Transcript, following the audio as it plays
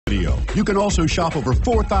video. You can also shop over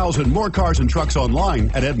 4,000 more cars and trucks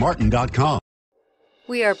online at edmartin.com.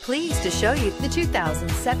 We are pleased to show you the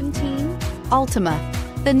 2017 Altima.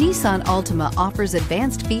 The Nissan Altima offers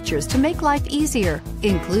advanced features to make life easier,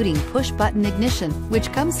 including push-button ignition,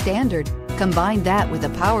 which comes standard. Combine that with a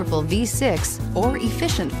powerful V6 or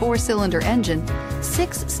efficient 4-cylinder engine,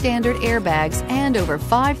 6 standard airbags, and over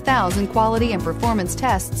 5,000 quality and performance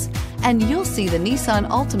tests, and you'll see the Nissan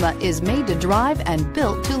Altima is made to drive and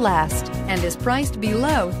built to last and is priced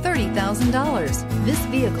below $30,000. This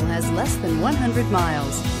vehicle has less than 100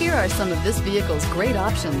 miles. Here are some of this vehicle's great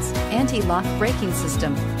options: anti-lock braking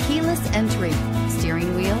system, keyless entry,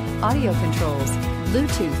 steering wheel audio controls,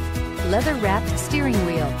 Bluetooth, leather-wrapped steering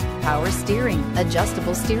wheel, power steering,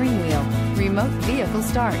 adjustable steering wheel, remote vehicle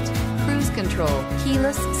start, cruise control,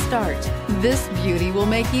 keyless start. This beauty will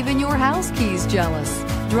make even your house keys jealous.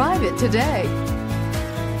 Drive it today.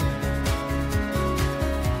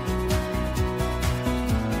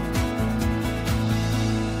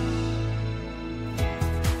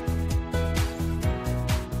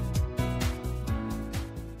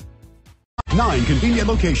 Nine convenient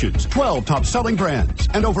locations, 12 top-selling brands,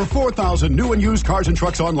 and over 4,000 new and used cars and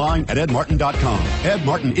trucks online at edmartin.com. Ed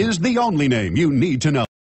Martin is the only name you need to know.